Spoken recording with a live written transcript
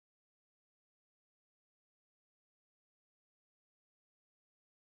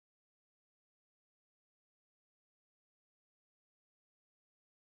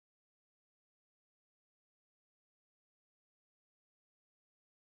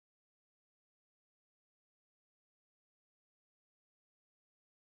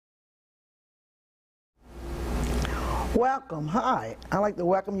Welcome. Hi. I'd like to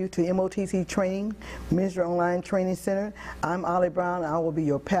welcome you to MOTC Training, Ministry Online Training Center. I'm Ollie Brown. I will be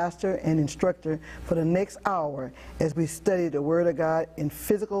your pastor and instructor for the next hour as we study the Word of God in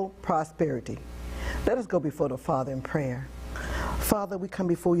physical prosperity. Let us go before the Father in prayer. Father, we come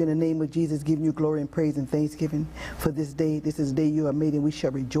before you in the name of Jesus, giving you glory and praise and thanksgiving for this day. This is the day you have made, and we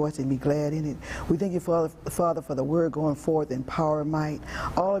shall rejoice and be glad in it. We thank you, Father, for the word going forth in power and might.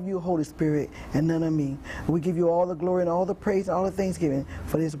 All of you, Holy Spirit, and none of me. We give you all the glory and all the praise and all the thanksgiving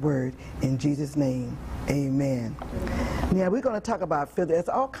for this word. In Jesus' name, amen. Now, we're going to talk about there's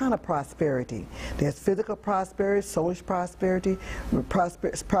all kind of prosperity. There's physical prosperity, soulish prosperity,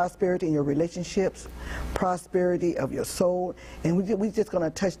 prosperity in your relationships, prosperity of your soul. And we're just going to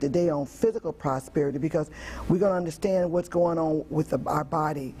touch today on physical prosperity because we're going to understand what's going on with our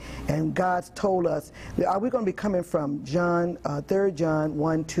body. And God's told us, we're going to be coming from 3 John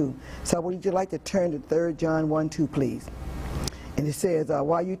 1:2. So would you like to turn to 3 John 1:2, please? And it says,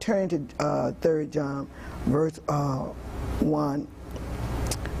 while you turn to 3 John verse 1,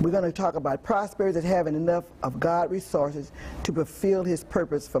 we're going to talk about prosperity as having enough of God resources to fulfill his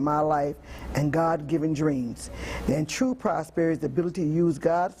purpose for my life and God-given dreams. And true prosperity is the ability to use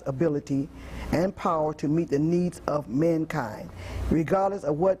God's ability and power to meet the needs of mankind, regardless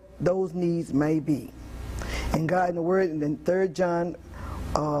of what those needs may be. And God in the Word, in 3 John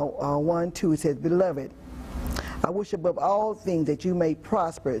 1:2, it says, Beloved, I wish above all things that you may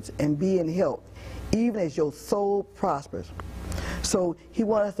prosper and be in health, even as your soul prospers. So he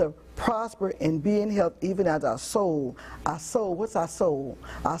wants us to prosper and be in health even as our soul. Our soul, what's our soul?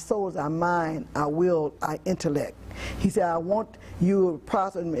 Our soul is our mind, our will, our intellect. He said, I want you to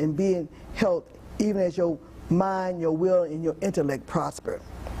prosper and be in health even as your mind, your will, and your intellect prosper.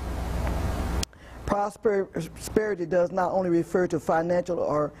 Prosperity does not only refer to financial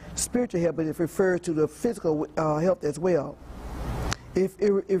or spiritual health, but it refers to the physical health as well. It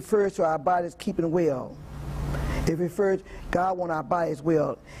refers to our bodies keeping well. It refers, God wants our bodies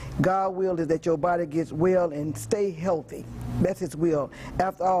well. God's will is that your body gets well and stay healthy. That's his will.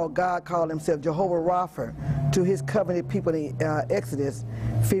 After all, God called himself Jehovah Rapha to his covenant people in Exodus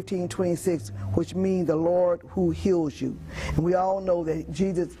 15:26, which means the Lord who heals you. And we all know that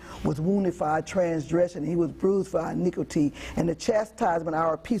Jesus was wounded for our transgression, he was bruised for our iniquity, and the chastisement of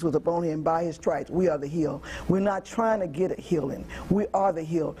our peace was upon him. By his stripes we are the healed. We're not trying to get a healing. We are the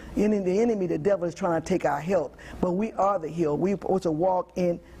healed. The enemy, the devil, is trying to take our health, but we are the healed. We're supposed to walk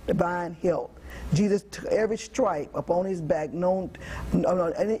in divine health. Jesus took every stripe upon his back,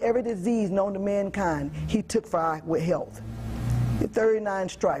 every disease known to mankind, he took for our health. The 39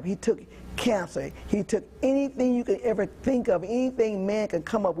 stripes, he took cancer, he took anything you could ever think of, anything man could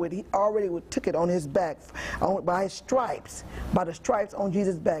come up with, he already took it on his back, by his stripes, by the stripes on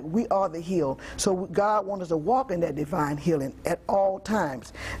Jesus' back. We are the healed. So God wants us to walk in that divine healing at all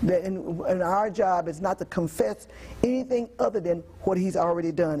times. And our job is not to confess anything other than what he's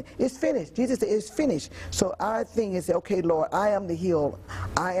already done. It's finished. Jesus said it's finished. So our thing is, okay, Lord, I am the healed.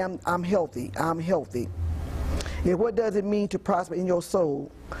 I'm healthy. I'm healthy. Yeah, what does it mean to prosper in your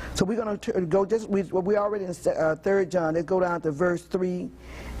soul? So we're going to go we're already in 3 John. Let's go down to verse 3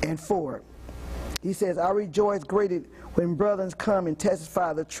 and 4. He says, I rejoice greatly when brothers come and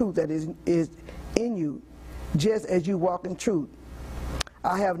testify the truth that is in you, just as you walk in truth.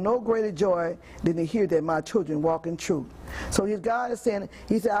 I have no greater joy than to hear that my children walk in truth. So his God is saying,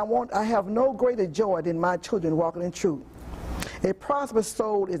 he said, I have no greater joy than my children walking in truth. A prosperous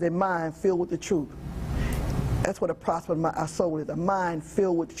soul is a mind filled with the truth. That's what a prosperous soul is, a mind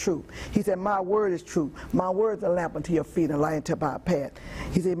filled with truth. He said, my word is truth. My word is a lamp unto your feet and a light unto my path.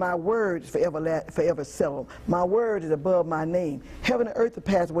 He said, my word is forever settled. My word is above my name. Heaven and earth will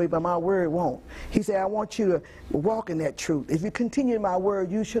pass away, but my word won't. He said, I want you to walk in that truth. If you continue in my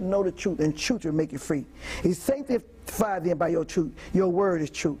word, you should know the truth, and truth will make you free. He sanctified them by your truth. Your word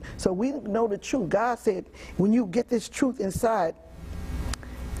is truth. So we know the truth. God said, when you get this truth inside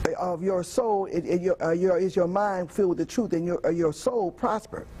of your soul, is your mind filled with the truth, and your soul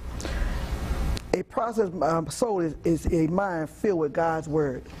prosper. A prosperous soul is a mind filled with God's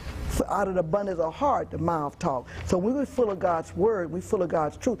word. So out of the abundance of heart, the mouth talk. So when we're full of God's word, we're full of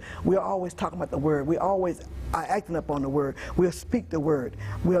God's truth. We're always talking about the word. We always are acting upon the word. We'll speak the word.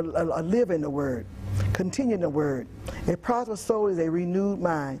 We'll live in the word. Continue in the word. A prosperous soul is a renewed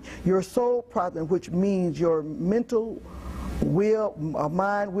mind. Your soul prosper, which means your mental will,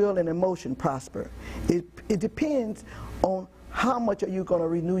 mind, will, and emotion prosper. It depends on how much are you going to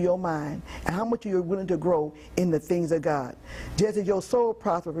renew your mind, and how much are you willing to grow in the things of God. Just as your soul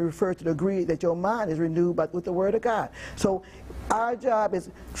prospers, refers to the degree that your mind is renewed with the Word of God. So our job is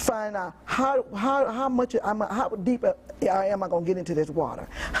find out how deep am I going to get into this water?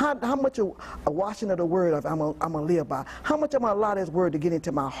 How much a washing of the Word I'm going to live by? How much am I going to allow this Word to get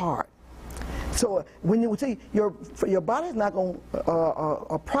into my heart? So when you see your body is not going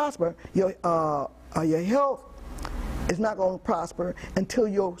to prosper, your health is not going to prosper until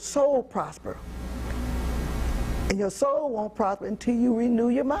your soul prosper. And your soul won't prosper until you renew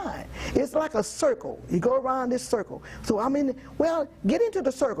your mind. It's like a circle. You go around this circle. So get into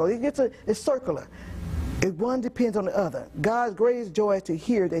the circle. It's circular. One depends on the other. God's greatest joy is to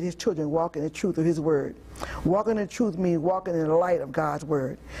hear that his children walk in the truth of his word. Walking in the truth means walking in the light of God's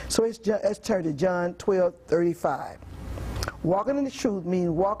word. So let's turn to John 12:35. Walking in the truth means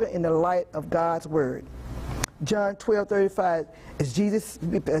walking in the light of God's word. John 12:35 is Jesus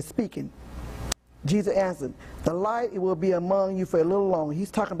speaking. Jesus answered, "The light, it will be among you for a little longer." He's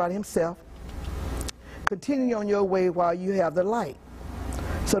talking about himself. "Continue on your way while you have the light,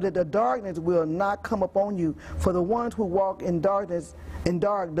 so that the darkness will not come upon you. For the ones who walk in dark does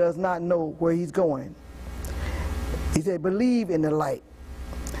not know where he's going." He said, "Believe in the light.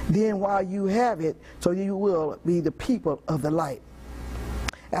 Then while you have it, so you will be the people of the light."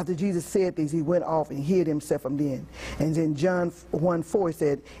 After Jesus said this, he went off and hid himself from them. And then John 1:4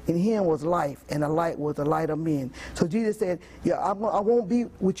 said, "In him was life, and the light was the light of men." So Jesus said, I won't be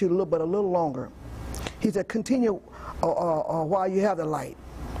with you but a little longer. He said, continue while you have the light.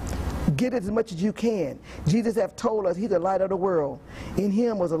 Get it as much as you can. Jesus have told us he's the light of the world. In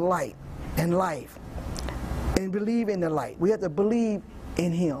him was a light and life. And believe in the light. We have to believe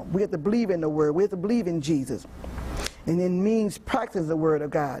in him. We have to believe in the word. We have to believe in Jesus. And it means practice the word of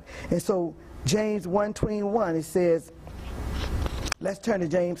God. And so James 1:21, it says, let's turn to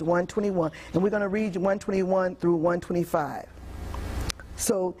James 1:21, and we're going to read 1:21 through 1:25.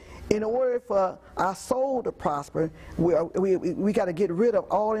 So in order for our soul to prosper, we got to get rid of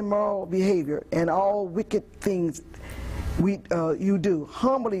all immoral behavior and all wicked things you do.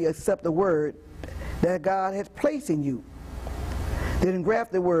 Humbly accept the word that God has placed in you. Then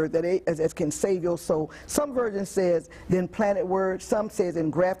graft the word that as can save your soul. Some version says then planted word. Some says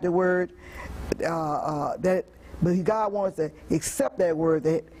engrafted word. But God wants to accept that word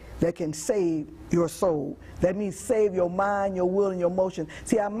that can save your soul. That means save your mind, your will, and your emotion.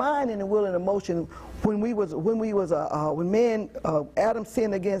 See, our mind and the will and emotion, when Adam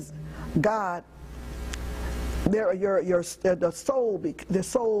sinned against God, the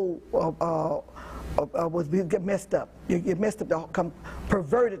soul was messed up. You messed up,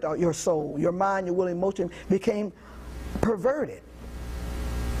 perverted your soul. Your mind, your will, and emotion became perverted.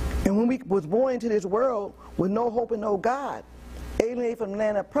 And when we was born into this world with no hope and no God, alienated from the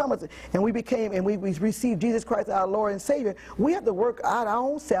land of promise, and we received Jesus Christ our Lord and Savior, we have to work out our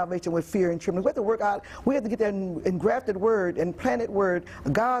own salvation with fear and trembling. We have to get that engrafted word and planted word,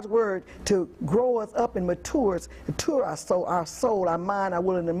 God's word, to grow us up and mature our soul, our mind, our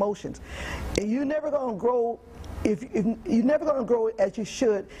will, and emotions. And you're never going to grow you're never going to grow as you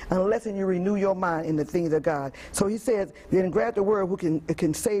should unless you renew your mind in the things of God. So he says, the engrafted word who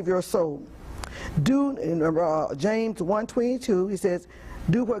can save your soul. Do in James 1:22, he says,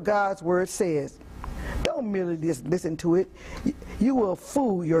 do what God's word says. Don't merely just listen to it. You will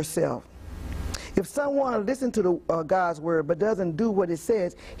fool yourself. If someone listens to God's word but doesn't do what it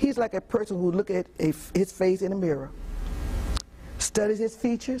says, he's like a person who looks at his face in a mirror, studies his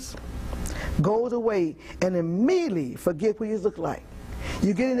features, goes away, and immediately forget what he looks like.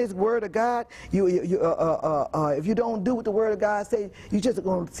 You get in this word of God, if you don't do what the word of God says, you're just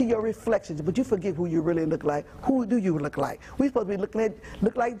going to see your reflections, but you forget who you really look like. Who do you look like? We're supposed to be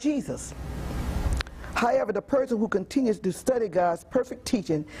look like Jesus. However, the person who continues to study God's perfect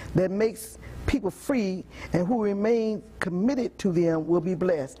teaching that makes people free and who remain committed to them will be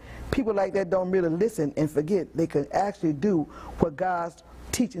blessed. People like that don't really listen and forget they can actually do what God's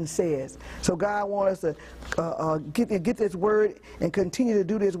teaching says. So God wants us to get this word and continue to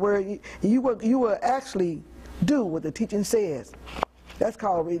do this word. You will actually do what the teaching says. That's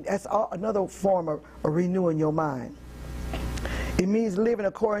another form of renewing your mind. It means living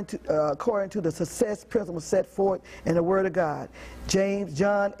according to the success principles set forth in the Word of God.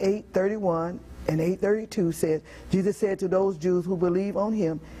 John 8:31 and 8:32 says, Jesus said to those Jews who believe on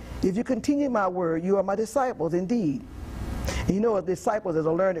him, if you continue my word, you are my disciples indeed. And you know a disciple is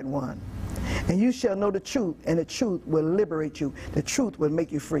a learned one. And you shall know the truth, and the truth will liberate you. The truth will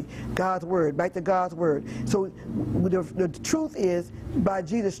make you free. God's word, back to God's word. So the truth is, by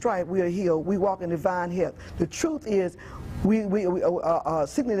Jesus' stripe we are healed. We walk in divine health. The truth is,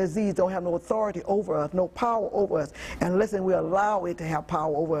 Sickness and disease don't have no authority over us, no power over us, unless we allow it to have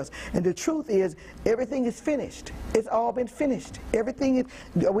power over us. And the truth is, everything is finished. It's all been finished. Everything is,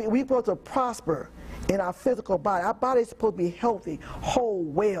 we're supposed to prosper in our physical body. Our body is supposed to be healthy, whole,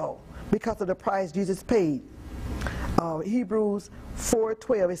 well, because of the price Jesus paid. Hebrews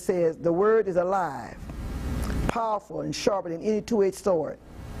 4:12, it says, the word is alive, powerful, and sharper than any two-edged sword.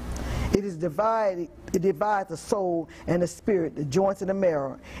 It divides the soul and the spirit, the joints and the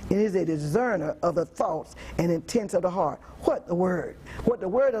marrow. It is a discerner of the thoughts and intents of the heart. What the word? What the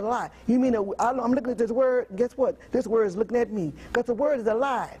word is alive. You mean I'm looking at this word? Guess what? This word is looking at me, because the word is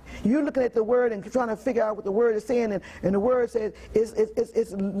alive. You're looking at the word and trying to figure out what the word is saying, and the word says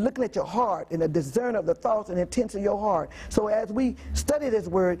it's looking at your heart and a discerner of the thoughts and intents of your heart. So as we study this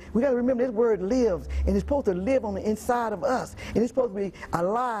word, we got to remember this word lives, and it's supposed to live on the inside of us, and it's supposed to be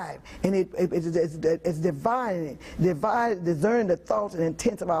alive, and it's dividing, discerning the thoughts and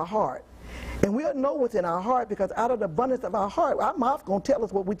intents of our heart. And we'll know what's in our heart, because out of the abundance of our heart, our mouth going to tell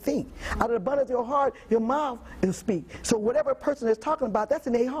us what we think. Out of the abundance of your heart, your mouth will speak. So whatever person is talking about, that's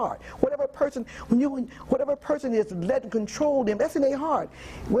in their heart. Whatever person is letting control them, that's in their heart.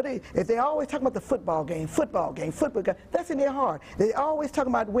 If they always talking about the football game, that's in their heart. They always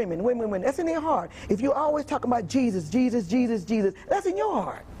talking about women, that's in their heart. If you always talking about Jesus, that's in your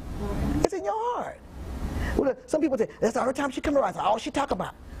heart. It's in your heart. Well, some people say, that's every time she comes around, that's all she talk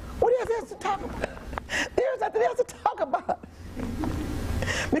about. What else is to talk about? There's nothing else to talk about.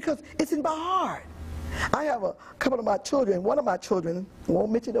 Because it's in my heart. I have a couple of my children, one of my children, I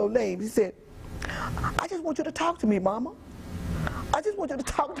won't mention no names, he said, I just want you to talk to me, Mama. I just want you to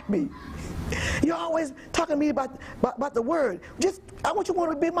talk to me. You're always talking to me about the word. I want you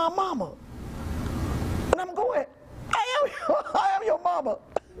to be my mama. And I'm going, I am your mama.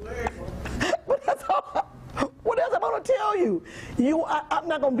 But that's all. What else am I going to tell you? I'm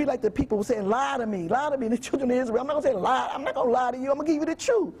not going to be like the people who saying, lie to me, the children of Israel. I'm not going to say lie. I'm not going to lie to you. I'm going to give you the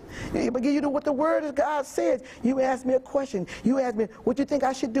truth. I'm going to give you what the word of God says. You ask me a question. You ask me, what do you think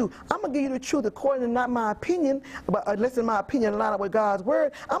I should do? I'm going to give you the truth according to not my opinion, but unless in my opinion line up with God's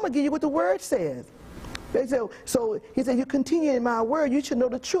word. I'm going to give you what the word says. So he said, you continue in my word, you should know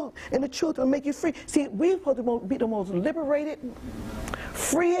the truth, and the truth will make you free. See, we're supposed to be the most liberated,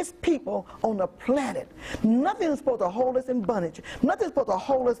 freest people on the planet. Nothing is supposed to hold us in bondage. Nothing is supposed to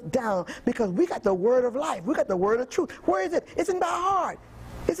hold us down, because we got the word of life. We got the word of truth. Where is it? It's in my heart.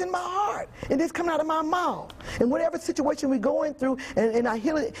 It's in my heart, and it's coming out of my mouth. And whatever situation we're going through, and I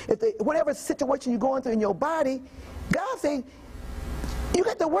heal it, whatever situation you're going through in your body, God saying, you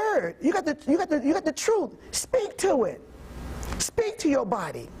got the word. You got the truth. Speak to it. Speak to your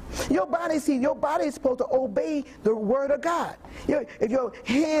body. Your body is supposed to obey the word of God. If your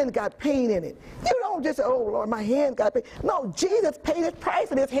hand got pain in it, you don't just say, oh Lord, my hand got pain. No, Jesus paid his price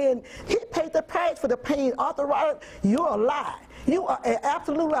for this hand. He paid the price for the pain. Authorized. You're a lie. You are an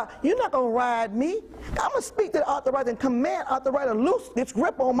absolute lie. You're not going to ride me. I'm going to speak to the authorizer and command authorizer to loose its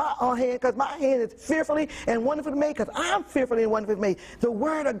grip on my hand, because my hand is fearfully and wonderfully made, because I'm fearfully and wonderfully made. The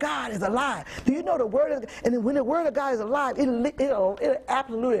word of God is alive. Do you know the word of God? And when the word of God is alive, it'll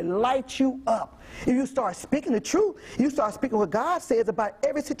absolutely light you up. If you start speaking the truth, you start speaking what God says about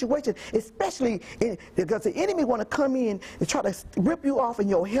every situation, especially because the enemy want to come in and try to rip you off in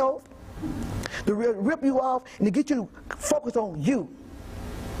your health, to rip you off and to get you to focus on you.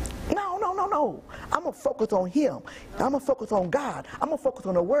 No. I'm going to focus on him. I'm going to focus on God. I'm going to focus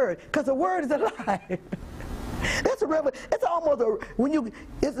on the word, because the word is alive. That's a revelation. It's almost a, when you,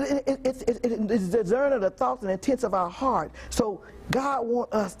 it's discerning the thoughts and intents of our heart. So God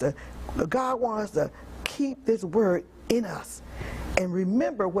wants us to keep this word in us. And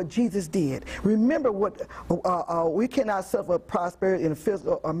remember what Jesus did. Remember what we cannot suffer prosperity in a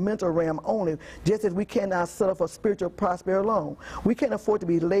physical or mental realm only, just as we cannot suffer spiritual prosperity alone. We can't afford to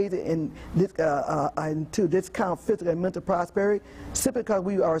be lazy in this, to discount physical and mental prosperity simply because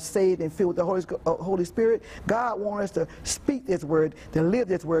we are saved and filled with the Holy Spirit. God wants us to speak this word, to live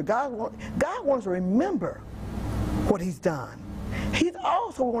this word. God wants us to remember what he's done. He's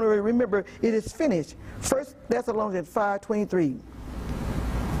also want to remember it is finished. 1 Thessalonians 5:23.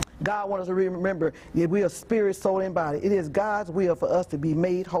 God wants us to remember that we are spirit, soul, and body. It is God's will for us to be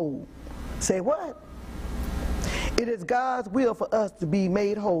made whole. Say what? It is God's will for us to be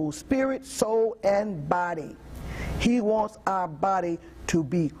made whole, spirit, soul, and body. He wants our body to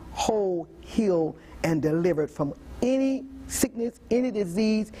be whole, healed, and delivered from any sickness, any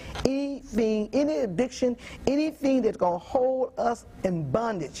disease, anything, any addiction, anything that's going to hold us in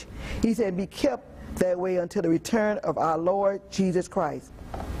bondage. He said, be kept that way until the return of our Lord Jesus Christ.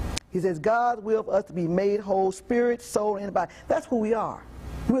 He says, God's will for us to be made whole, spirit, soul, and body. That's who we are.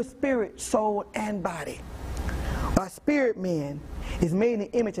 We're spirit, soul, and body. Our spirit man is made in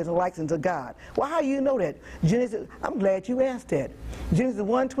the image and likeness of God. Well, how do you know that? Genesis, I'm glad you asked that. Genesis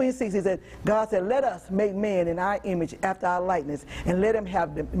 1:26, he said, God said, let us make man in our image after our likeness, and let him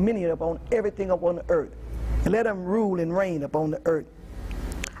have dominion upon everything upon the earth, and let him rule and reign upon the earth.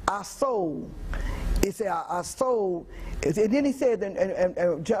 Our soul, it said our soul, and then he said in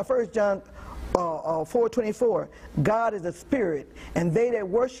 1 John 4:24, God is a spirit, and they that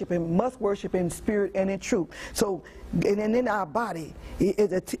worship him must worship him in spirit and in truth. So, and in our body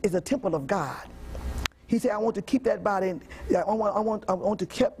is a temple of God. He said, I want to keep that body, I want to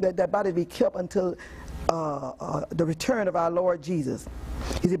keep that body to be kept until the return of our Lord Jesus.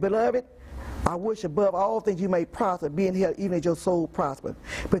 He said, beloved, I wish above all things you may prosper, be in health, even as your soul prosper.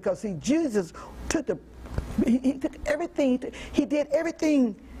 Because see, Jesus took he took everything, he did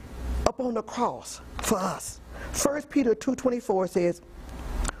everything up on the cross for us. 1 Peter 2:24 says,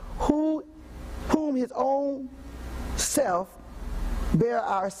 whom his own self bare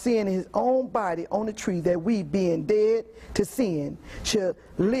our sin in his own body on the tree, that we, being dead to sin, should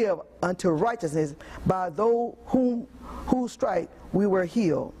live unto righteousness, by those whose stripes we were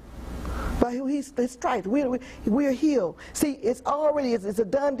healed. By his stripes we are healed. See, it's already, it's a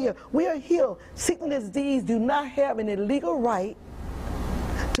done deal. We are healed. Sickness and disease do not have any legal right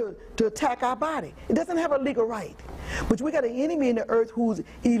to attack our body. It doesn't have a legal right. But we got an enemy in the earth who's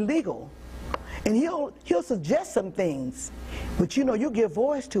illegal. And he'll suggest some things. But you know, you give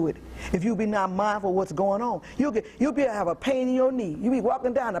voice to it if you be not mindful of what's going on. You'll be able to have a pain in your knee. You'll be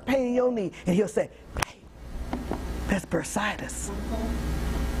walking down, a pain in your knee, and he'll say, hey, that's bursitis.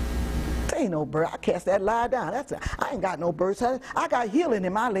 There ain't no bird. I cast that lie down. I ain't got no bursitis. I got healing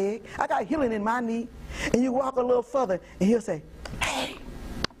in my leg. I got healing in my knee. And you walk a little further, and he'll say, hey,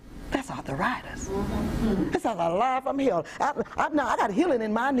 that's arthritis. This is a lie from hell. I got healing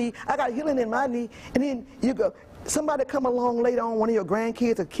in my knee. I got healing in my knee. And then you go, somebody come along later on, one of your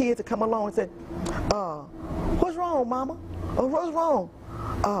grandkids or kids to come along and say, what's wrong, mama? Oh, what's wrong?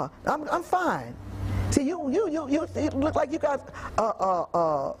 I'm fine. See, you look like you got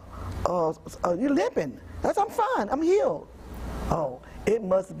you're limping. I'm fine. I'm healed. Oh, it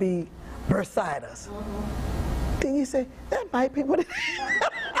must be bursitis. Then you say, that might be what it is.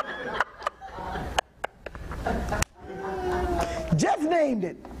 Just named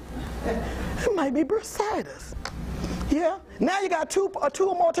it. It might be bursitis. Yeah. Now you got two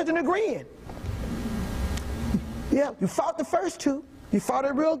or more touching agreeing. Yeah. You fought the first two. You fought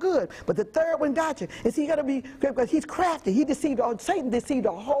it real good. But the third one got you. And see, you got to be, because he's crafty. Satan deceived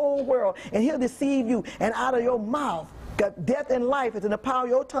the whole world. And he'll deceive you. And out of your mouth, death and life is in the power of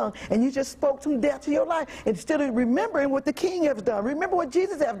your tongue, and you just spoke some death to your life instead of remembering what the King has done. Remember what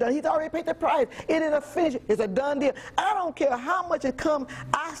Jesus has done. He's already paid the price. It is a finish. It's a done deal. I don't care how much it comes.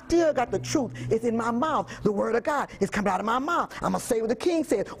 I still got the truth. It's in my mouth. The word of God is coming out of my mouth. I'm going to say what the King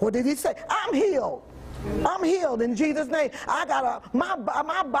said. What did he say? I'm healed. I'm healed in Jesus' name. I got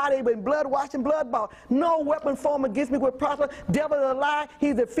my body been blood washed and blood bought. No weapon formed against me will prosper. Devil is a lie.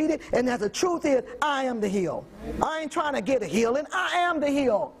 He's defeated. And as the truth is, I am the healed. I ain't trying to get a healing. I am the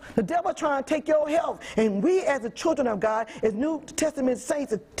healed. The devil trying to take your health. And we as the children of God, as New Testament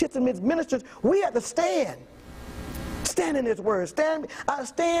saints, as Testament ministers, we have to stand. Stand in his word. Stand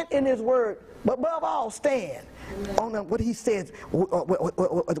in his word. But above all, stand on what he says,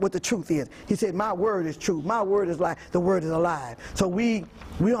 what the truth is. He said, my word is truth. My word is life. The word is alive. So we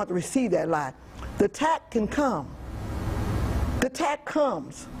don't have to receive that lie. The attack can come. The attack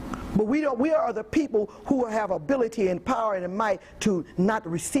comes. But we are the people who have ability and power and might to not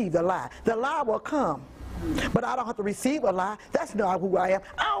receive the lie. The lie will come. But I don't have to receive a lie. That's not who I am.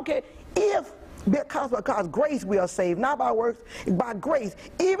 I don't care if because grace we are saved, not by works, by grace.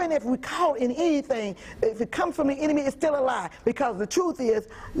 Even if we caught in anything, if it comes from the enemy, it's still a lie. Because the truth is,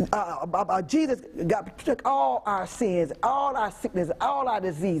 Jesus took all our sins, all our sickness, all our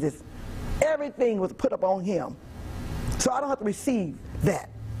diseases. Everything was put up on him. So I don't have to receive that,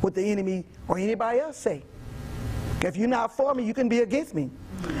 what the enemy or anybody else say. If you're not for me, you can be against me.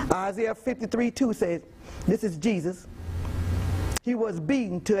 Isaiah 53:2 says, this is Jesus. He was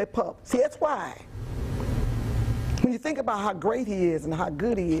beaten to a pulp. See, that's why. When you think about how great he is and how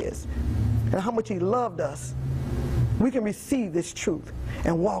good he is and how much he loved us, we can receive this truth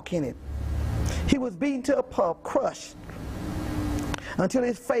and walk in it. He was beaten to a pulp, crushed, until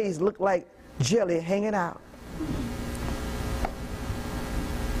his face looked like jelly hanging out.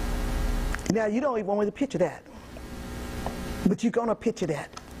 Now, you don't even want to picture that. But you're going to picture that.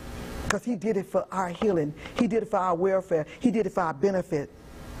 Because he did it for our healing. He did it for our welfare. He did it for our benefit.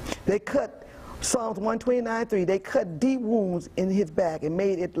 They cut, Psalms 129:3, they cut deep wounds in his back and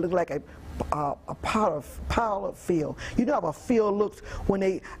made it look like a pile of field. You know how a field looks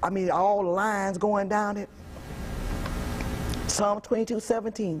when all lines going down it? Psalm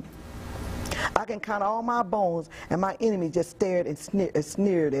 22:17. I can count all my bones, and my enemy just stared and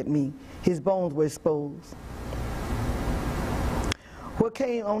sneered at me. His bones were exposed. What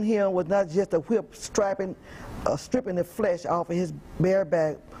came on him was not just a whip stripping the flesh off of his bare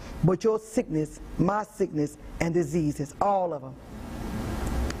back, but your sickness, my sickness, and diseases, all of them.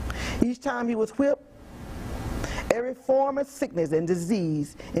 Each time he was whipped, every form of sickness and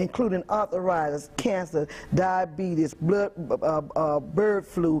disease, including arthritis, cancer, diabetes, bird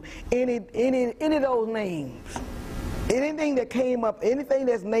flu, any of those names, anything that came up, anything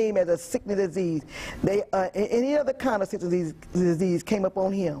that's named as a sickness disease, any other kind of sickness disease came up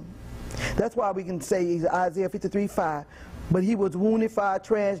on him. That's why we can say Isaiah 53:5. But he was wounded for our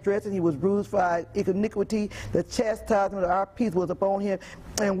transgression, he was bruised for our iniquity, the chastisement of our peace was upon him.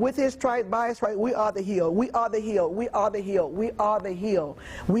 And with his stripes, by his stripes, we are the healed. We are the healed. We are the healed. We are the healed.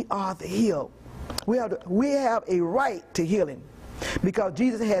 We are the healed. We have a right to healing because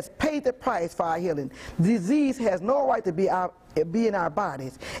Jesus has paid the price for our healing. Disease has no right to be in our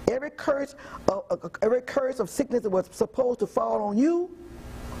bodies. Every curse of sickness that was supposed to fall on you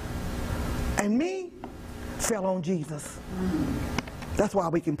and me fell on Jesus. That's why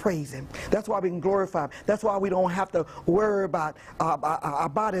we can praise him. That's why we can glorify him. That's why we don't have to worry about our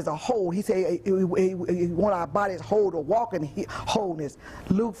body as a whole. He said we want our bodies whole to walk in wholeness.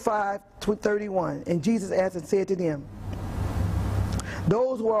 Luke 5:31. And Jesus answered and said to them,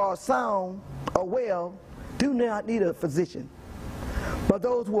 those who are sound or well do not need a physician, but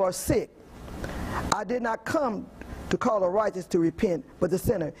those who are sick. I did not come to call the righteous to repent, but the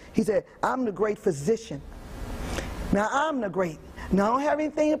sinner. He said, I'm the great physician. Now I'm the great. Now I don't have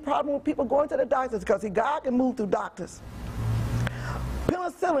anything problem with people going to the doctors because God can move through doctors.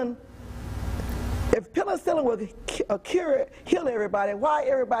 Penicillin, if penicillin would heal everybody, why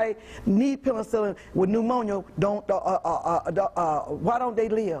everybody need penicillin with pneumonia? Why don't they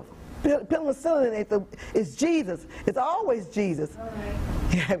live? Penicillin is Jesus. It's always Jesus. Right.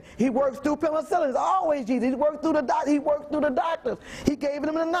 He works through penicillin. It's always Jesus. He works through the doctor. He works through the doctors. He gave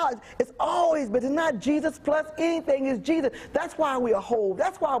them the knowledge. It's always, but it's not Jesus plus anything. It's Jesus. That's why we are whole.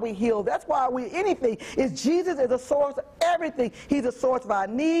 That's why we heal. That's why we anything. It's Jesus is the source of everything. He's the source of our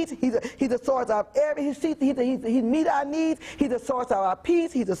needs. He's the source of everything. He meets our needs. He's the source of our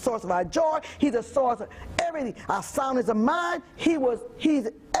peace. He's the source of our joy. He's the source of everything. Our soundness of mind. He's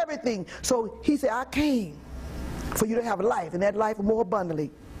everything. So he said, I came for you to have life, and that life more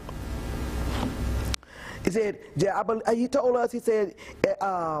abundantly. He said, he told us, he said,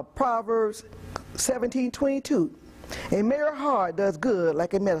 Proverbs 17:22, a merry heart does good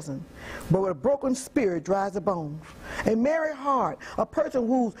like a medicine, but with a broken spirit dries the bones. A merry heart, a person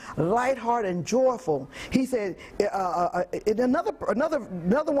who's lighthearted and joyful. He said, in another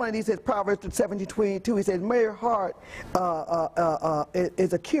one of these says Proverbs 17:22. He said, merry heart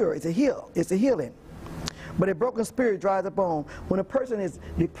is a cure, it's a healing. But a broken spirit dries the bone. When a person is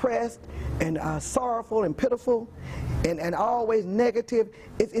depressed and sorrowful and pitiful and always negative,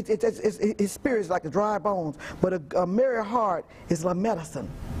 his spirit is like a dry bones. But a merry heart is like medicine.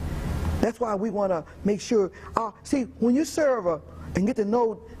 That's why we want to make sure. See, when you serve and get to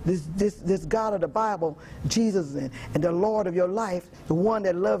know this God of the Bible, Jesus, and the Lord of your life, the one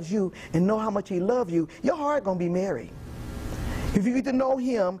that loves you, and know how much he loves you, your heart going to be merry. If you get to know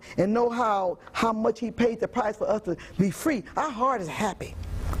him and know how much he paid the price for us to be free, our heart is happy.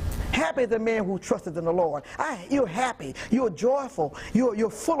 Happy is a man who trusted in the Lord. You're happy. You're joyful. You're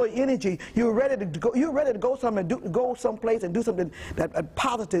full of energy. You're ready to go. You're ready to go someplace and do something that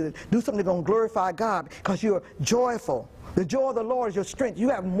positive. Do something that's going to glorify God because you're joyful. The joy of the Lord is your strength. You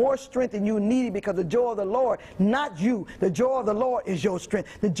have more strength than you need because the joy of the Lord, not you. The joy of the Lord is your strength.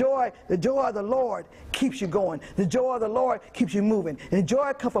 The joy of the Lord keeps you going. The joy of the Lord keeps you moving. And the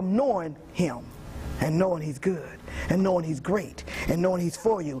joy comes from knowing him and knowing he's good and knowing he's great and knowing he's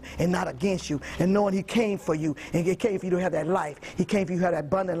for you and not against you and knowing he came for you and he came for you to have that life. He came for you to have that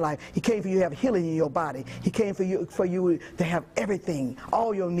abundant life. He came for you to have healing in your body. He came for you to have everything.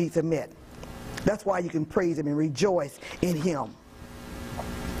 All your needs are met. That's why you can praise him and rejoice in him.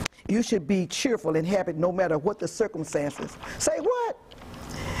 You should be cheerful and happy no matter what the circumstances. Say what?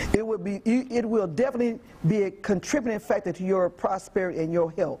 It will definitely be a contributing factor to your prosperity and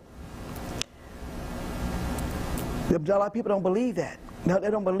your health. A lot of people don't believe that. No, they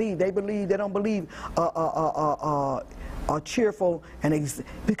don't believe. They don't believe cheerful, and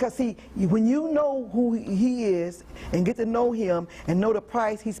because see, when you know who he is and get to know him and know the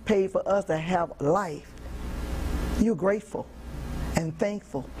price he's paid for us to have life, you're grateful and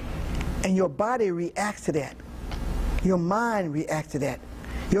thankful, and your body reacts to that. Your mind reacts to that.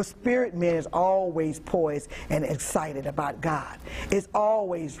 Your spirit man is always poised and excited about God. It's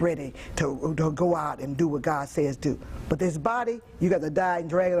always ready to go out and do what God says do. But this body, you got to die and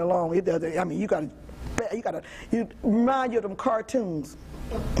drag it along. I mean, you remind you of them cartoons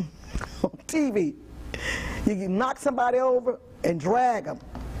on TV. You can knock somebody over and drag them.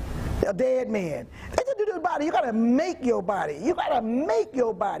 A dead man. They just do the body. You gotta make your body. You gotta make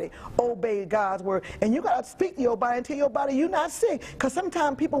your body obey God's word, and you gotta speak to your body and tell your body you're not sick. Because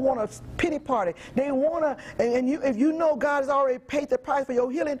sometimes people want a pity party. They wanna, and if you know God has already paid the price for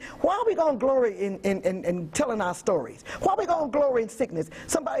your healing, why are we gonna glory in telling our stories? Why are we gonna glory in sickness?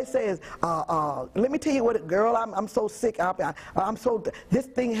 Somebody says, "Let me tell you what, girl. I'm so sick. I'm so this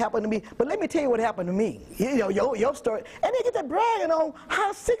thing happened to me. But let me tell you what happened to me. You know your story." And they get to bragging on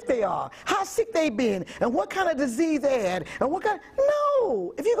how sick they are. How sick they been, and what kind of disease they had, and what kind of,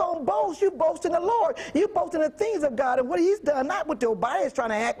 no, if you're going to boast, you boast in the Lord. You boast in the things of God and what he's done, not what your body is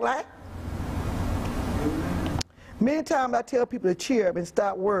trying to act like. Many times I tell people to cheer up and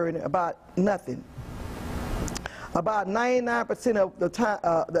stop worrying about nothing. About 99% of the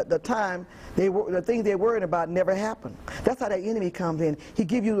time, the things they're worrying about never happen. That's how the enemy comes in. He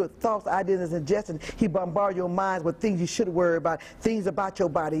gives you the thoughts, ideas, and suggestions. He bombards your minds with things you should worry about, things about your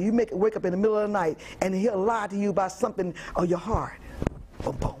body. You wake up in the middle of the night, and he'll lie to you about something on your heart.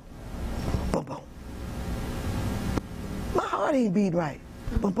 Boom, boom, boom, boom. My heart ain't beating right.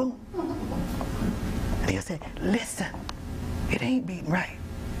 Boom, boom. And he'll say, listen, it ain't beating right.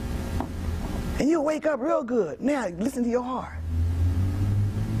 And you'll wake up real good. Now, listen to your heart.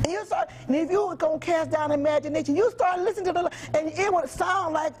 And you start, and if you're going to cast down imagination, you start listening to the, and it will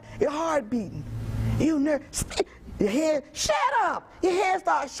sound like your heart beating. You your head, shut up. Your head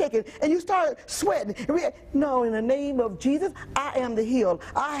starts shaking, and you start sweating. No, in the name of Jesus, I am the healed.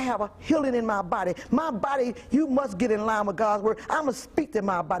 I have a healing in my body. My body, you must get in line with God's word. I'm going to speak to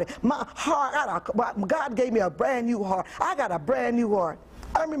my body. My heart, God gave me a brand new heart. I got a brand new heart.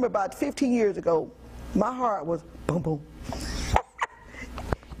 I remember about 15 years ago, my heart was boom, boom.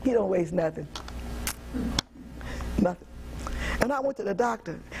 He don't waste nothing. Nothing. And I went to the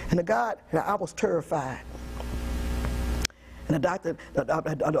doctor, and I was terrified. And the doctor,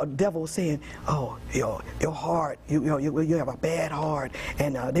 the devil was saying, oh, your heart, you have a bad heart.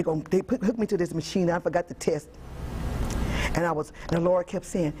 And they hooked me to this machine. I forgot the test. And the Lord kept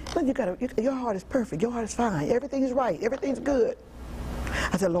saying, your heart is perfect. Your heart is fine. Everything is right. Everything's good.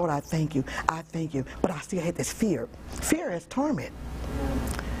 I said, Lord, I thank you. I thank you. But I still had this fear. Fear is torment.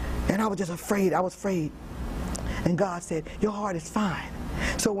 And I was just afraid. I was afraid. And God said, your heart is fine.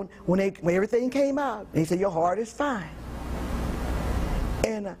 So when everything came out, he said, your heart is fine.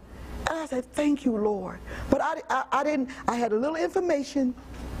 And I said, thank you, Lord. But I had a little information,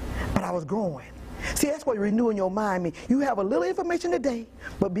 but I was growing. See, that's what renewing your mind means. You have a little information today,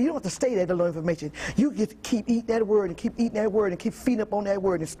 but you don't have to stay there, the little information. You get to keep eating that word and keep eating that word and keep feeding up on that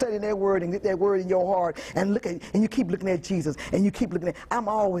word and studying that word and get that word in your heart and you keep looking at Jesus and you keep looking at, I'm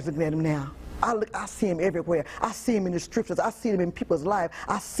always looking at him now. I see him everywhere. I see him in the scriptures. I see him in people's lives.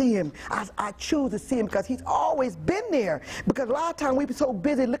 I see him. I choose to see him because he's always been there. Because a lot of times we be so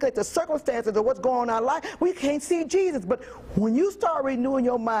busy looking at the circumstances of what's going on in our life, we can't see Jesus. But when you start renewing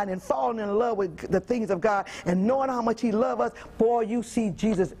your mind and falling in love with the things of God and knowing how much he loves us, boy, you see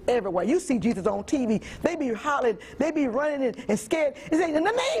Jesus everywhere. You see Jesus on TV. They be hollering. They be running and scared. They say, in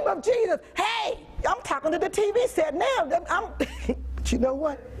the name of Jesus, hey, I'm talking to the TV set now. But you know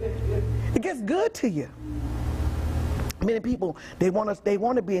what? It gets good to you. Many people, they want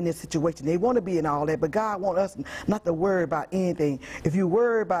to be in this situation. They want to be in all that, but God wants us not to worry about anything. If you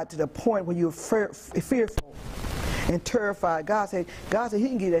worry about to the point where you're fearful and terrified, God said he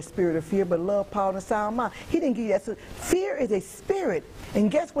didn't give you that spirit of fear, but love, power, and a sound mind. He didn't give you that. Fear is a spirit, and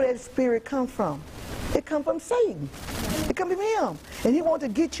guess where that spirit comes from? It comes from Satan. It comes from him. And he wants to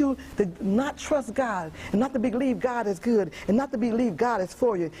get you to not trust God and not to believe God is good and not to believe God is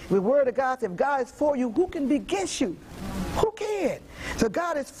for you. The word of God says, if God is for you, who can be against you? Who can? So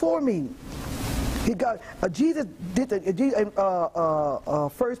God is for me. Jesus did 1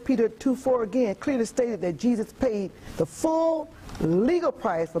 Peter 2:4 again clearly stated that Jesus paid the full legal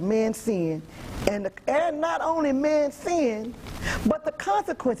price for man's sin, and not only man's sin, but the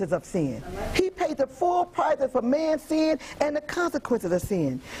consequences of sin. He paid the full price for man's sin and the consequences of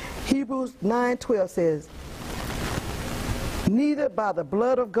sin. Hebrews 9:12 says, Neither by the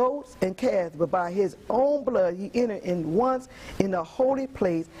blood of goats and calves, but by his own blood he entered in once in the holy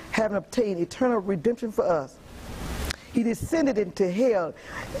place, having obtained eternal redemption for us. He descended into hell,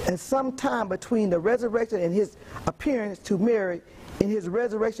 and some time between the resurrection and his appearance to Mary in his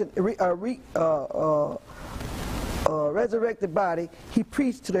resurrection, resurrected body, he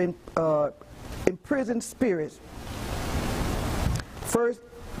preached to the imprisoned spirits. 1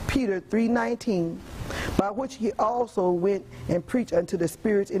 Peter 3:19, by which he also went and preached unto the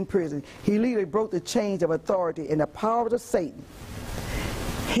spirits in prison. He legally broke the chains of authority and the powers of Satan.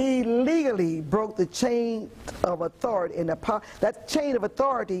 He legally broke the chain of authority and the power. That chain of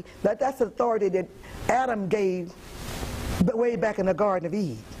authority, that's authority that Adam gave way back in the Garden of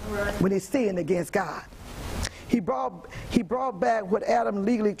Eden, when he sinned against God. He brought back what Adam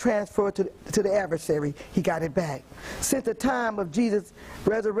legally transferred to the adversary. He got it back. Since the time of Jesus'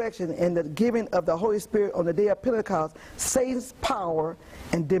 resurrection and the giving of the Holy Spirit on the day of Pentecost, Satan's power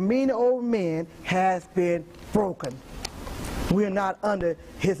and dominion over men has been broken. We are not under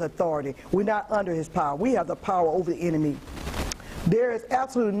his authority. We're not under his power. We have the power over the enemy. There is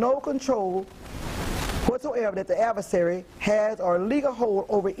absolutely no control whatsoever that the adversary has or legal hold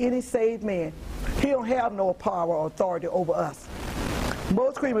over any saved man. He don't have no power or authority over us.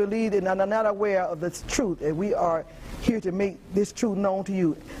 Most Christians believe and are not aware of this truth, and we are here to make this truth known to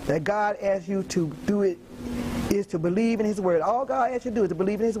you, that God asks you to do it is to believe in his word. All God asks you to do is to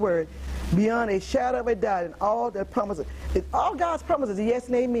believe in his word beyond a shadow of a doubt, and all the promises, all God's promises are yes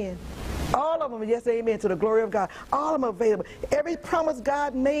and amen. All of them are yes and amen to the glory of God. All of them are available. Every promise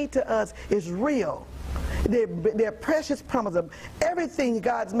God made to us is real. They're precious promises. Everything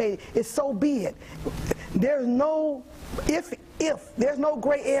God's made is so be it. There's no if there's no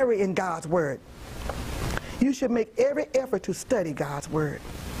gray area in God's word. You should make every effort to study God's word.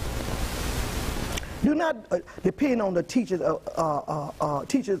 Do not depend on the teachers of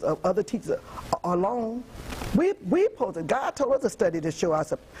other teachers alone. God told us to study to show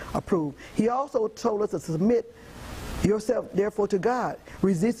us approved. He also told us to submit yourself therefore to God.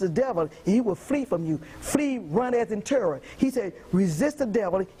 Resist the devil, and he will flee from you. Flee, run as in terror. He said, resist the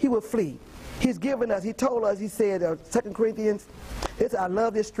devil, he will flee. He's given us, he told us, he said, 2 Corinthians, I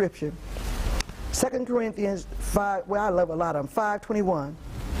love this scripture. 2 Corinthians 5, well, I love a lot of them, 5:21.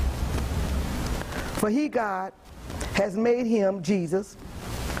 For he, God, has made him, Jesus,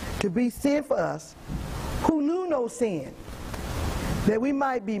 to be sin for us, who knew no sin, that we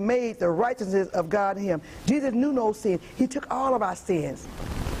might be made the righteousness of God in him. Jesus knew no sin. He took all of our sins.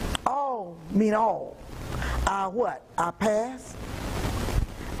 All mean all. Our what? Our past,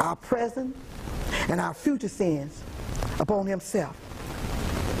 our present, and our future sins upon himself.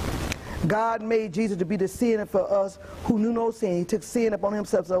 God made Jesus to be the sin for us who knew no sin. He took sin upon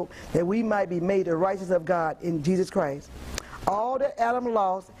himself so that we might be made the righteousness of God in Jesus Christ. All that Adam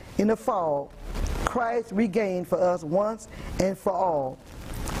lost in the fall, Christ regained for us once and for all.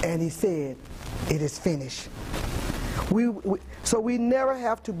 And he said, it is finished. So we never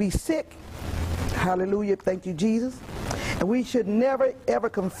have to be sick. Hallelujah, thank you, Jesus. And we should never ever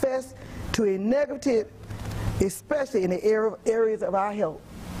confess to a negative, especially in the areas of our health.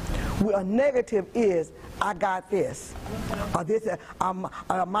 A negative is, I got this, or this,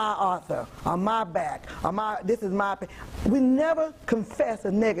 my author, or my back, or this is my pain. We never confess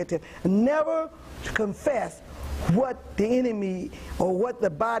a negative. Never confess what the enemy or what the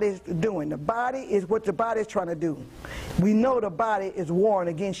body is doing. The body is what the body is trying to do. We know the body is warring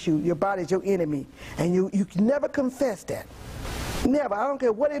against you. Your body is your enemy. And you can never confess that. Never. I don't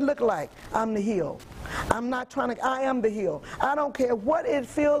care what it looked like. I'm the healed. I'm not trying to, I am the healed. I don't care what it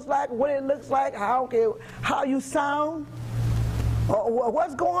feels like, what it looks like. I don't care how you sound, or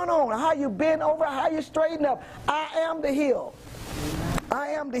what's going on, how you bend over, how you straighten up. I am the healed. I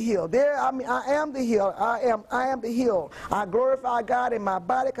am the healed. I am the healed. I am the healed. I glorify God in my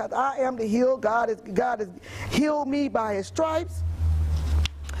body because I am the healed. God has healed me by his stripes.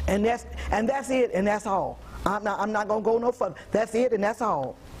 And that's it, and that's all. I'm not going to go no further. That's it, and that's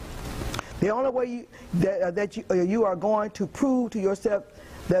all. The only way you are going to prove to yourself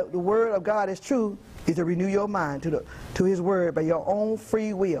that the word of God is true is to renew your mind to his word by your own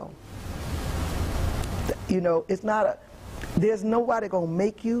free will. You know, there's nobody going to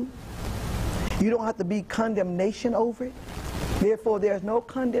make you. You don't have to be condemnation over it. Therefore, there's no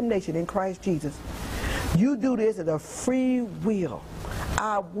condemnation in Christ Jesus. You do this as a free will.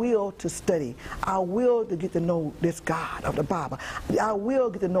 I will to study. I will to get to know this God of the Bible. I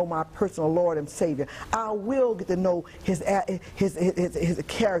will get to know my personal Lord and Savior. I will get to know his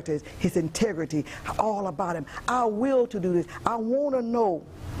character, his integrity, all about him. I will to do this. I want to know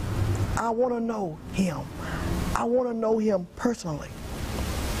him. I want to know him personally.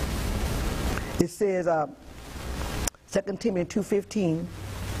 It says, 2 Timothy 2:15,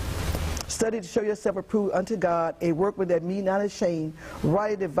 study to show yourself approved unto God, a workman that need not ashamed,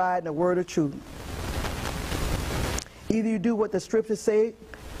 rightly dividing the word of truth. Either you do what the scriptures say,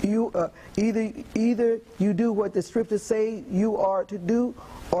 either you do what the scriptures say you are to do,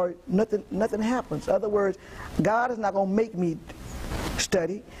 or nothing happens. In other words, God is not going to make me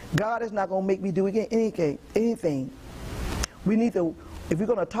study. God is not going to make me do anything. We need to, if we're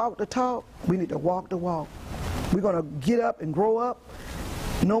going to talk the talk, we need to walk the walk. We're going to get up and grow up.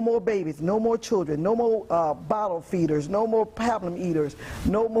 No more babies, no more children, no more bottle feeders, no more pablum eaters,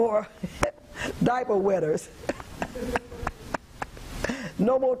 no more diaper wetters.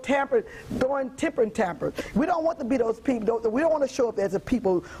 No more doing temper and tamper. We don't want to be those people. We don't want to show up as the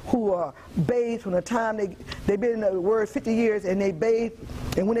people who are babes from the time they've been in the word 50 years and they bathe,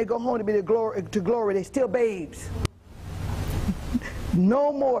 and when they go home to be to glory, they still babes.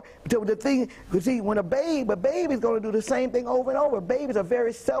 No more. The thing, you see, when a babe is going to do the same thing over and over. Babies are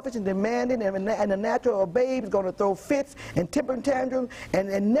very selfish and demanding, and the natural babe is going to throw fits and temper and tantrums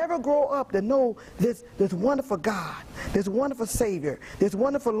and never grow up to know this wonderful God, this wonderful Savior, this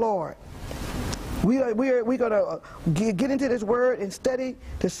wonderful Lord. We're going to get into this word and study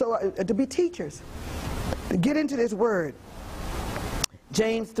to be teachers. To get into this word.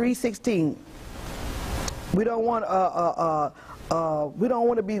 James 3:16. We don't want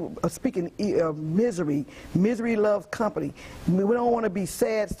to be speaking misery. Misery loves company. We don't want to be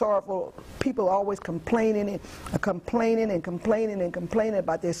sad, sorrowful people always complaining about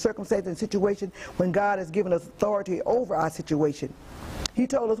their circumstances and situation when God has given us authority over our situation. He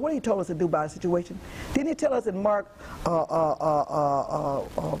told us, what did he told us to do about a situation? Didn't he tell us in Mark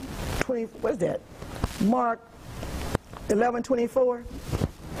 20, what is that? Mark 11:24.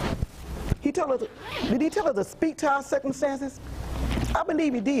 He told us, did he tell us to speak to our circumstances? I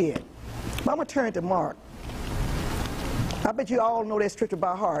believe he did. But I'm going to turn to Mark. I bet you all know that scripture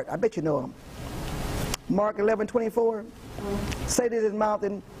by heart. I bet you know him. Mark 11:24. Say to this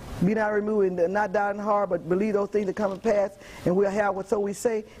mountain, be not removed and not die in heart, but believe those things that come to pass, and we'll have whatso we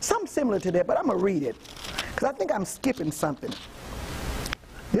say. Something similar to that, but I'm going to read it, because I think I'm skipping something.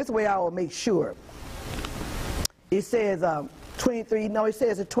 This way I will make sure. It says 23, no, it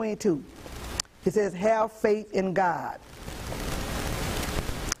says 22. It says, have faith in God.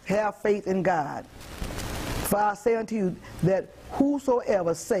 Have faith in God. For I say unto you that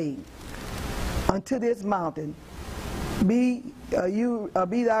whosoever say unto this mountain, be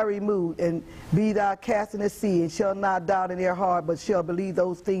thou removed, and be thou cast in the sea, and shall not doubt in their heart, but shall believe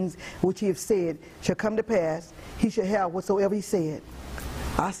those things which he hath said shall come to pass, he shall have whatsoever he said.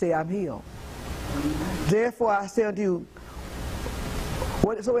 I say, I'm healed. Therefore I say unto you,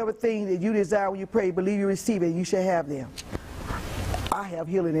 whatsoever thing that you desire when you pray, believe you receive it, you shall have them. I have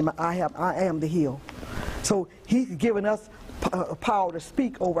healing in I am the healed. So he's given us power to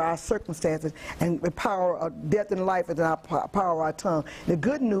speak over our circumstances, and the power of death and life is in the power of our tongue. The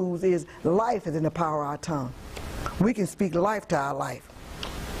good news is life is in the power of our tongue. We can speak life to our life.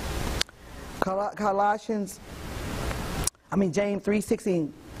 James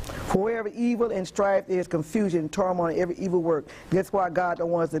 3:16. For wherever evil and strife is, confusion, turmoil, and every evil work. That's why God don't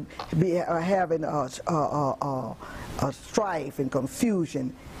want us to be having strife and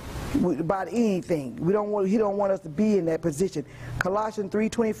confusion about anything. He don't want us to be in that position. Colossians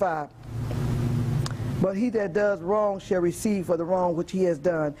 3:25. But he that does wrong shall receive for the wrong which he has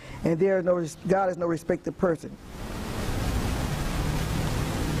done, and God is no respected person.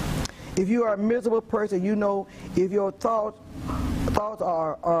 If you are a miserable person, you know, if your thoughts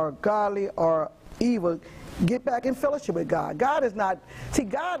are godly or evil, get back in fellowship with God. God is not, see,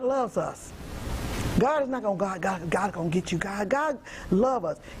 God loves us. God is not going to, God's going to get you. God loves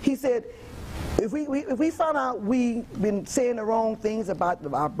us. He said, if we find out we've been saying the wrong things about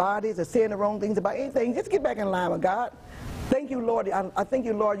our bodies or saying the wrong things about anything, just get back in line with God. Thank you, Lord. I thank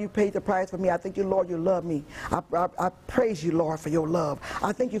you, Lord, you paid the price for me. I thank you, Lord, you love me. I praise you, Lord, for your love.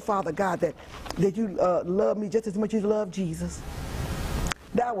 I thank you, Father God, that you love me just as much as you love Jesus.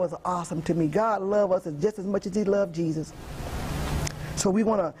 That was awesome to me. God loved us just as much as he loved Jesus. So we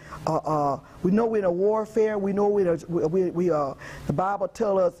want to, we know we're in a warfare. We know the Bible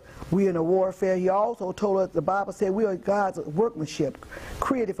tells us we're in a warfare. He also told us, the Bible said we are God's workmanship,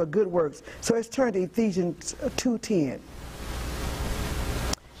 created for good works. So let's turn to Ephesians 2:10.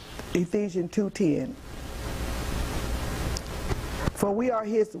 Ephesians 2:10. For we are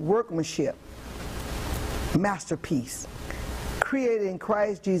his workmanship, masterpiece, created in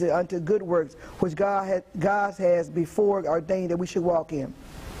Christ Jesus unto good works, which God has before ordained that we should walk in.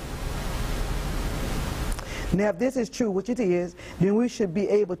 Now, if this is true, which it is, then we should be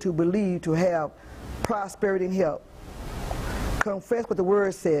able to believe to have prosperity and health. Confess what the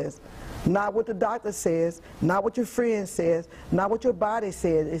Word says, not what the doctor says, not what your friend says, not what your body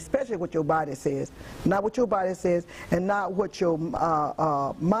says, especially what your body says, not what your body says, and not what your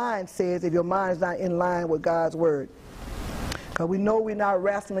mind says if your mind is not in line with God's Word. Because we know we're not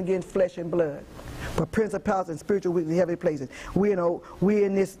wrestling against flesh and blood, but principalities and spiritual wickedness in heavenly places. We're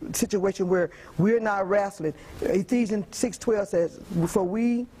in this situation where we're not wrestling. Ephesians 6:12 says, for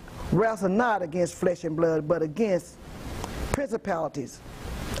we wrestle not against flesh and blood, but against principalities,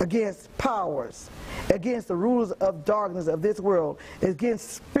 against powers, against the rulers of darkness of this world,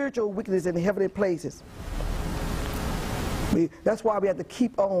 against spiritual wickedness in the heavenly places. That's why we have to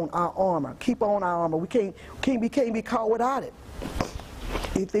keep on our armor. Keep on our armor. We can't be caught without it.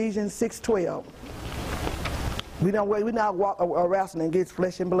 Ephesians 6:12. We're not wrestling against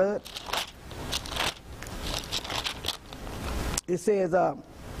flesh and blood. It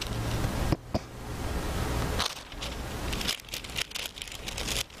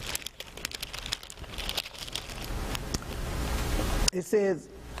says,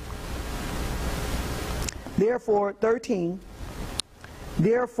 therefore, 13,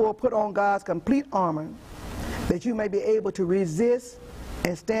 therefore put on God's complete armor, that you may be able to resist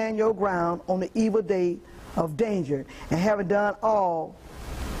and stand your ground on the evil day of danger, and having done all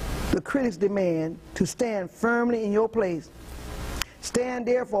the critics demand, to stand firmly in your place. Stand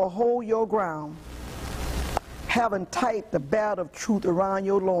therefore, hold your ground, having tight the belt of truth around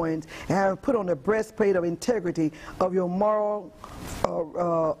your loins, and having put on the breastplate of integrity of your moral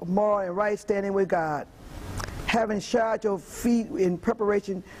and right standing with God, having shod your feet in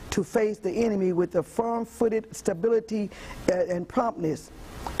preparation to face the enemy with the firm-footed stability and promptness,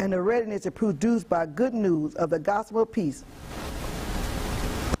 and the readiness produced by good news of the gospel of peace.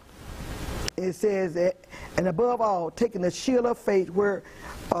 It says, and above all, taking the shield of faith,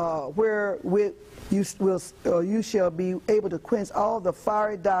 wherewith you shall be able to quench all the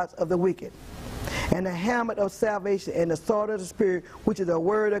fiery darts of the wicked, and the helmet of salvation, and the sword of the Spirit, which is the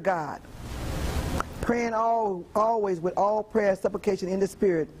word of God. Praying always with all prayer and supplication in the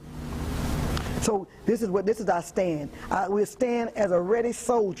Spirit. So this is our stand. We stand as a ready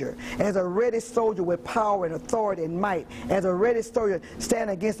soldier with power and authority and might, as a ready soldier stand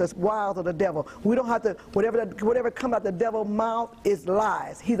against the wiles of the devil. We don't have to, whatever comes out the devil's mouth is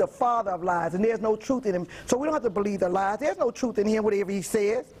lies. He's the father of lies, and there's no truth in him. So we don't have to believe the lies. There's no truth in him, whatever he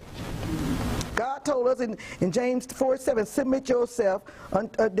says. God told us in James 4:7, submit yourself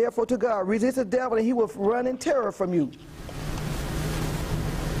therefore to God. Resist the devil, and he will run in terror from you.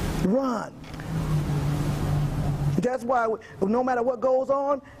 Run. That's why no matter what goes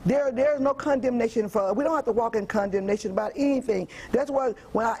on, there's no condemnation for us. We don't have to walk in condemnation about anything. That's why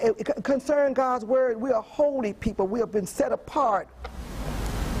when concern God's word, we are holy people. We have been set apart.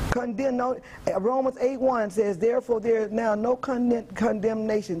 Romans 8:1 says, therefore there is now no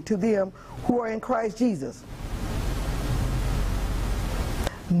condemnation to them who are in Christ Jesus.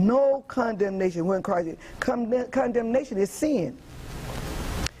 No condemnation when Christ. Condemnation is sin.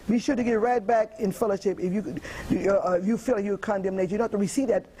 Be sure to get right back in fellowship if you feel you're condemned. You don't have to receive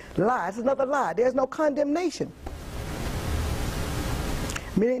that lie. It's another lie. There's no condemnation.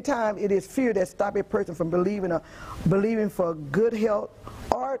 Many times it is fear that stops a person from believing for good health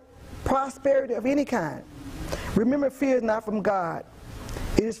or prosperity of any kind. Remember, fear is not from God.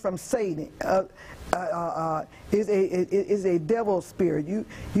 It is from Satan. It's a devil spirit. You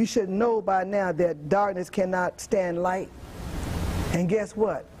should know by now that darkness cannot stand light. And guess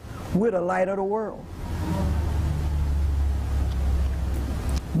what? We're the light of the world.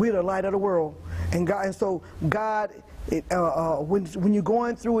 We're the light of the world. And so God, when you're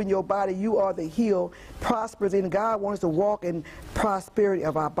going through in your body, you are the healed, prosperous, and God wants to walk in prosperity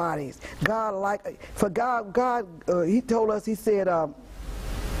of our bodies. God, He told us, He said,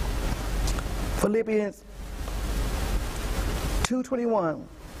 Philippians 2:21.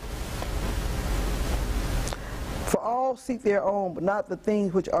 For all seek their own, but not the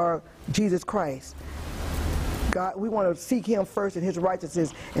things which are Jesus Christ. God, we want to seek Him first in His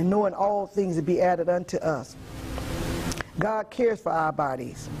righteousness, and knowing all things to be added unto us. God cares for our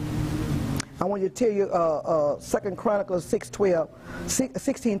bodies. I want you to tell you 2 Chronicles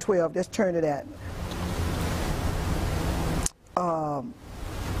 16:12. Let's turn to that.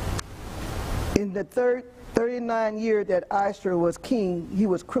 In the 39 year that Asa was king, he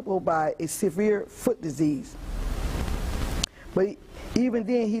was crippled by a severe foot disease. But even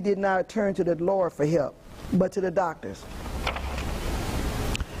then, he did not turn to the Lord for help, but to the doctors.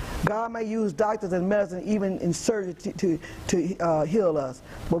 God may use doctors and medicine, even in surgery, to heal us.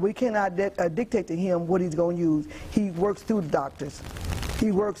 But we cannot dictate to him what he's going to use. He works through the doctors.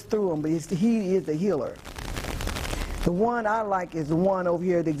 He works through them, but he is the healer. The one I like is the one over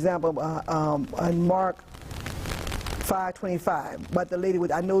here, the example in Mark 5:25. But the lady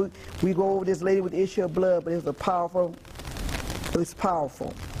with, I know we go over this lady with the issue of blood, but it's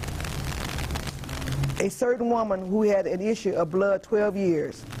powerful. A certain woman who had an issue of blood 12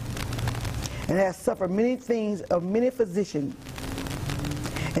 years and has suffered many things of many physicians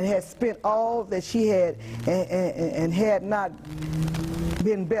and had spent all that she had and had not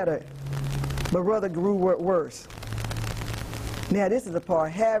been better, but rather grew worse. Now this is the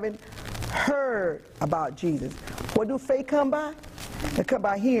part, having heard about Jesus. What do faith come by? It come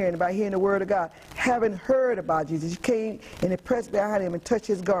by hearing the word of God. Having heard about Jesus, she came and it pressed behind him and touched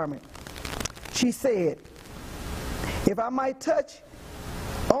his garment. She said, if I might touch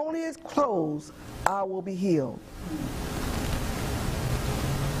only his clothes, I will be healed.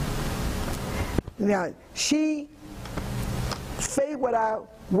 Now, faith without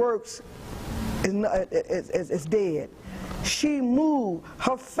works is dead. She moved.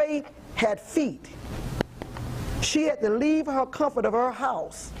 Her faith had feet. She had to leave her comfort of her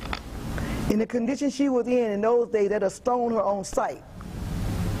house. In the condition she was in those days, that have stoned her on sight.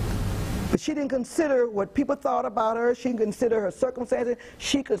 But she didn't consider what people thought about her. She didn't consider her circumstances.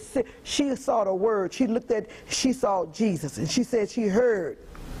 She saw the word. She saw Jesus. And she said she heard.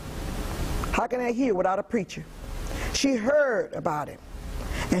 How can I hear without a preacher? She heard about him.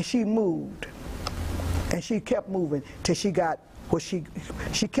 And she moved. And she kept moving till she got what she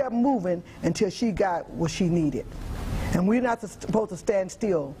kept moving until she got what she needed. And we're not supposed to stand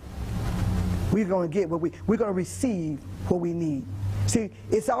still. We're going to get we're going to receive what we need. See,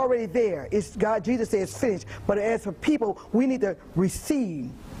 it's already there. It's God. Jesus says it's finished. But as for people, we need to receive,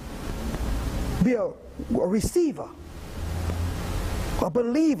 be a receiver, a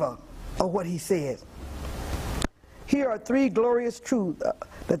believer of what he says. Here are three glorious truths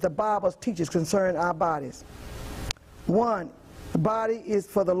that the Bible teaches concerning our bodies. 1, the body is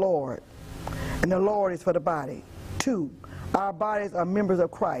for the Lord, and the Lord is for the body. 2, our bodies are members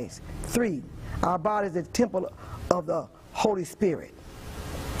of Christ. 3, our bodies is the temple of the Holy Spirit.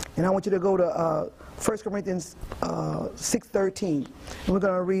 And I want you to go to 1 Corinthians 6:13, and we're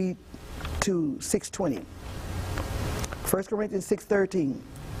going to read to 6:20. 1 Corinthians 6:13.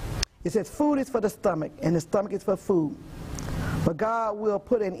 It says, food is for the stomach, and the stomach is for food. But God will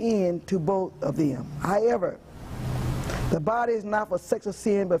put an end to both of them. However, the body is not for sexual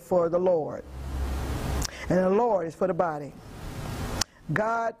sin, but for the Lord. And the Lord is for the body.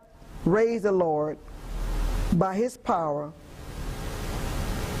 God raised the Lord. By his power,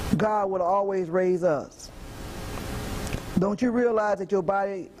 God will always raise us. Don't you realize that your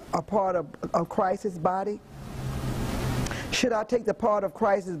body are part of Christ's body? Should I take the part of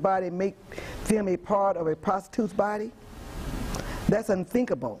Christ's body and make them a part of a prostitute's body? That's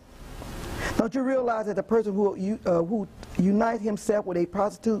unthinkable. Don't you realize that the person who unites himself with a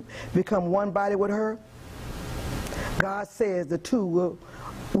prostitute become one body with her? God says the two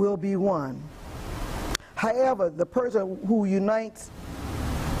will be one. However, the person who unites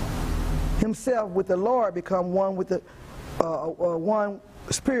himself with the Lord become one with the one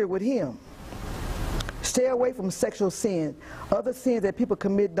spirit with him. Stay away from sexual sin. Other sins that people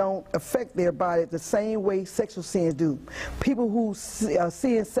commit don't affect their body the same way sexual sins do. People who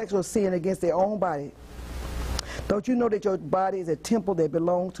sin sexual sin against their own body. Don't you know that your body is a temple that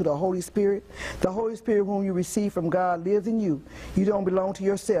belongs to the Holy Spirit? The Holy Spirit whom you receive from God lives in you. You don't belong to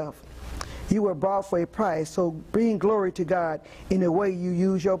yourself. You were bought for a price, so bring glory to God in the way you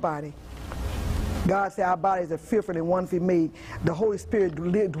use your body. God said our bodies are fearfully and wonderfully made. The Holy Spirit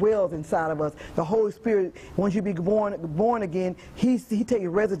dwells inside of us. The Holy Spirit, once you be born again, He takes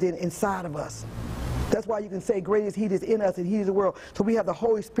residence inside of us. That's why you can say, great is He that's in us and He is the world. So we have the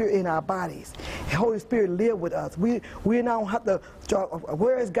Holy Spirit in our bodies. The Holy Spirit lives with us. We don't have to,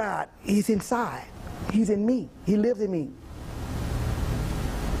 where is God? He's inside. He's in me. He lives in me.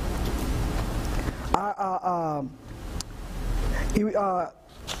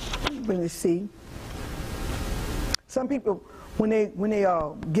 Let me see. Some people, when they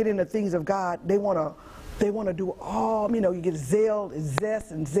get into things of God, they want to do all, you get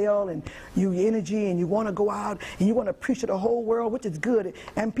zest and zeal and you energy, and you want to go out and you want to preach to the whole world, which is good.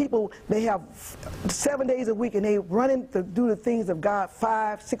 And people, they have 7 days a week and they running to do the things of God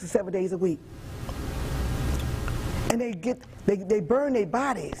 5, 6, or 7 days a week. And they burn their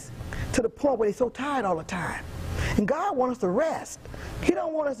bodies to the point where they're so tired all the time. And God wants us to rest. He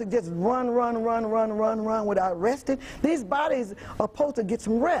don't want us to just run without resting. These bodies are supposed to get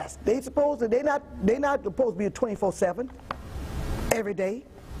some rest. They're not supposed to be 24/7 every day.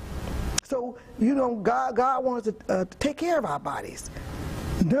 So, you know, God wants us to take care of our bodies,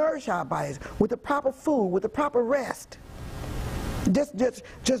 nourish our bodies with the proper food, with the proper rest. Just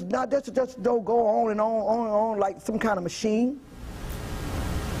don't go on and on like some kind of machine.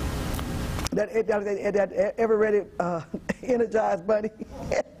 That ever ready energized bunny.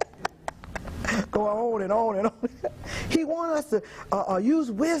 Go on and on and on. He wants us to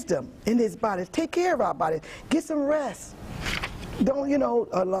use wisdom in his bodies. Take care of our bodies. Get some rest. Don't, you know,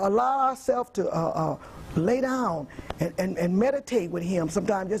 allow ourselves to lay down and meditate with him.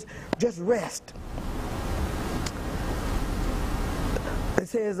 Sometimes just rest. It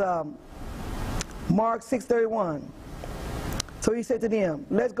says, Mark 6:31. So he said to them,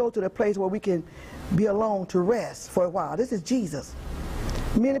 let's go to the place where we can be alone to rest for a while. This is Jesus.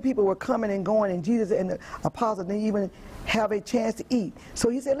 Many people were coming and going, and Jesus and the apostles didn't even have a chance to eat. So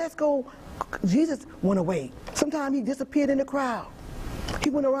he said, let's go. Jesus went away. Sometimes he disappeared in the crowd.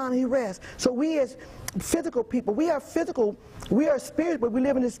 He went around and he rested. So we as physical people, we are spirit, but we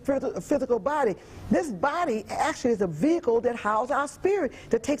live in this physical body. This body actually is a vehicle that houses our spirit,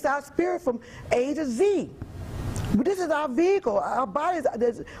 that takes our spirit from A to Z. But this is our vehicle. Our bodies,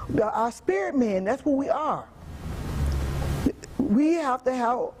 our spirit man, that's who we are. We have to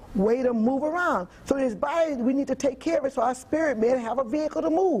have a way to move around. So this body, we need to take care of it so our spirit man have a vehicle to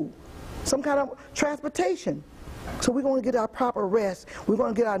move, some kind of transportation. So we're going to get our proper rest. We're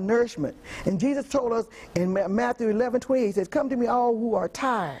going to get our nourishment. And Jesus told us in Matthew 11:28, he says, come to me all who are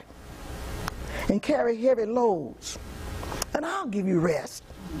tired and carry heavy loads, and I'll give you rest.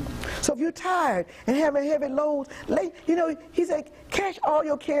 So if you're tired and having heavy loads, you know, he said, cast all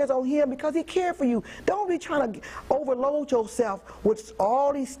your cares on him because he cared for you. Don't be trying to overload yourself with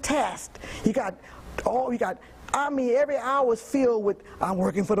all these tasks. I mean, every hour is filled with, I'm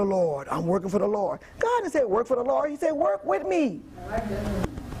working for the Lord. I'm working for the Lord. God didn't say work for the Lord. He said, work with me.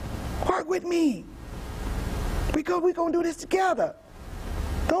 Work with me. Because we're going to do this together.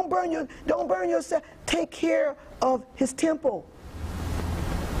 Don't burn yourself. Take care of his temple.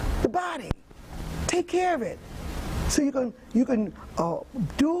 The body. Take care of it. So you can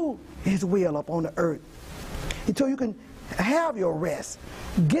do his will up on the earth. Until you can have your rest.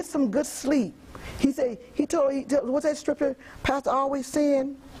 Get some good sleep. He told, what's that scripture Pastor always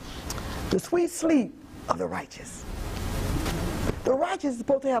saying? The sweet sleep of the righteous. The righteous is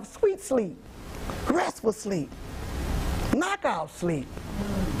supposed to have sweet sleep, restful sleep, knockout sleep.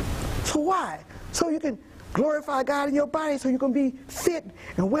 So why? So you can glorify God in your body, so you can be fit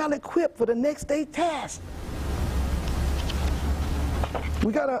and well equipped for the next day's task.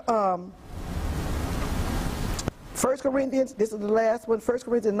 We got a 1 Corinthians, this is the last one, 1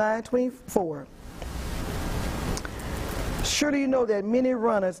 Corinthians 9:24. Surely you know that many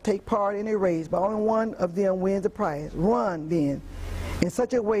runners take part in a race, but only one of them wins the prize. Run then in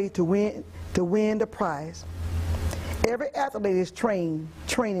such a way to win the prize. Every athlete is training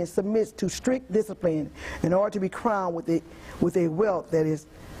submits to strict discipline in order to be crowned with a wealth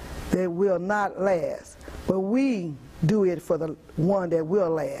that will not last. But we do it for the one that will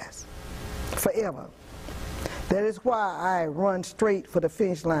last forever. That is why I run straight for the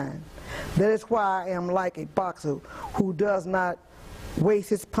finish line. That is why I am like a boxer who does not waste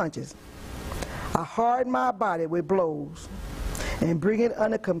his punches. I harden my body with blows and bring it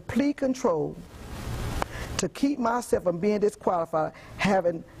under complete control to keep myself from being disqualified,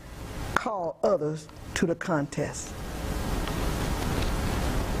 having called others to the contest.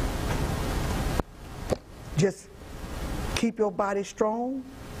 Just keep your body strong.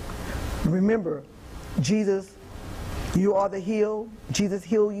 Remember, Jesus, you are the healed. Jesus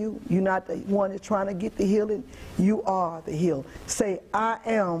healed you. You're not the one that's trying to get the healing. You are the healed. Say, I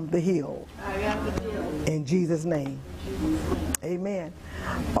am the healed. I am the healed. In Jesus' name. Amen.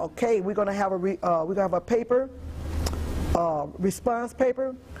 Okay, we're gonna have a paper, response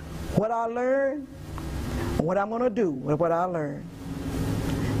paper. What I learned, and what I'm gonna do with what I learned.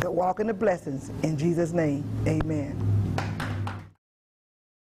 Walk in the blessings in Jesus' name. Amen.